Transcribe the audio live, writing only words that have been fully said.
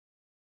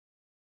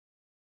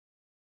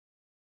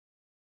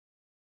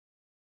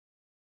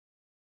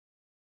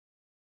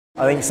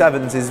I think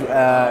Sevens is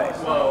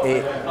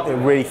it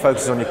really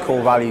focuses on your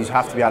core values. You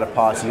have to be able to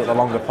pass. You've got the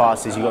longer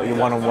passes. You've got your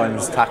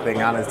one-on-ones,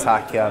 tackling and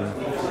attack.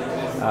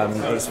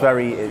 It's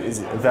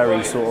a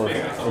very sort of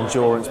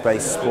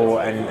endurance-based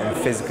sport and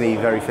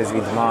very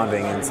physically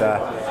demanding, and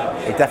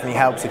it definitely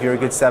helps if you're a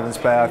good Sevens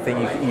player. I think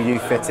you do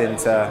fit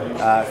into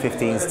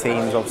 15s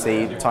teams,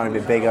 obviously a tiny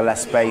bit bigger,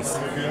 less space,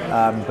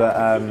 but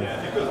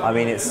I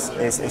mean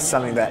it's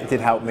something that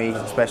did help me,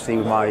 especially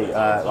with my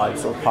like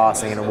sort of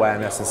passing and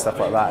awareness and stuff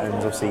like that, and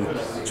obviously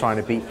trying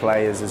to beat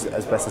players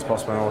as best as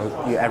possible.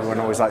 And everyone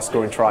always likes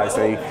scoring tries,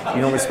 so you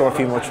normally score a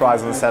few more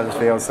tries on the Sevens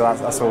field, so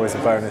that's always a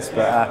bonus.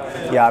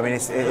 But yeah, I mean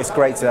it's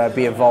great to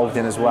be involved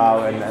in as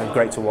well, and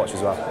great to watch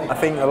as well. I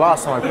think the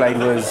last time I played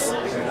was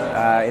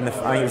I think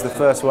it was the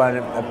first one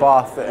at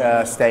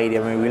Bath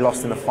Stadium, and we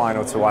lost in the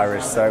final to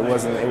Irish, so it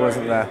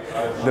wasn't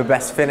the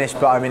best finish,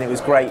 but I mean it was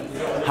great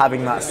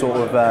having that sort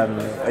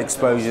of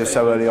exposure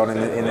so early on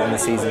in the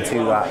season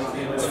too. That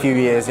it's a few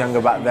years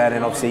younger back then,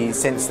 and obviously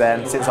since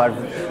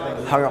I've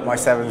hung up my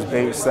Sevens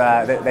boots,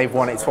 they've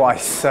won it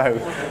twice, so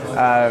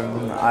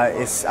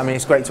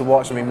it's great to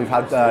watch. I mean, we've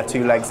had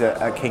 2 legs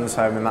at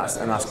Kingsholm, and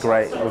that's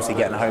great. Obviously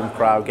getting a home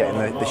crowd, getting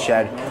the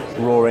shed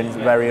roaring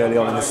very early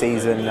on in the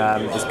season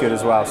is good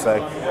as well. So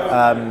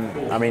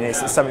I mean it's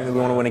something that we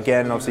want to win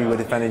again. Obviously we're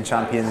defending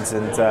champions,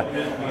 and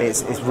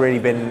it's really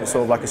been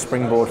sort of like a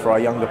springboard for our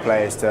younger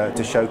players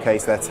to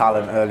showcase their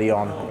talent early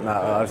on.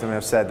 As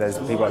I've said, there's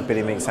people like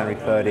Billy Meeks, Henry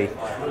Purdy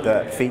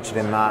that featured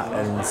in that,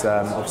 and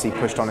obviously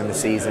pushed on in the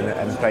season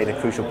and played a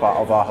crucial part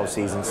of our whole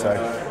season. So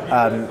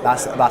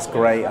that's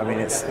great. I mean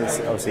it's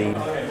obviously,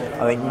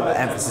 I think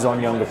emphasis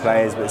on younger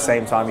players, but at the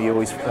same time you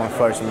always want to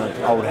throw some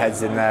old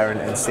heads in there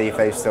and see if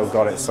they've still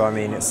got it. So I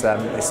mean it's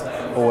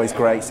always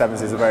great.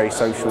 Sevens is a very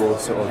social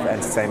sort of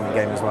entertainment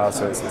game as well,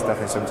 so it's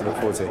definitely something to look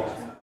forward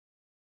to.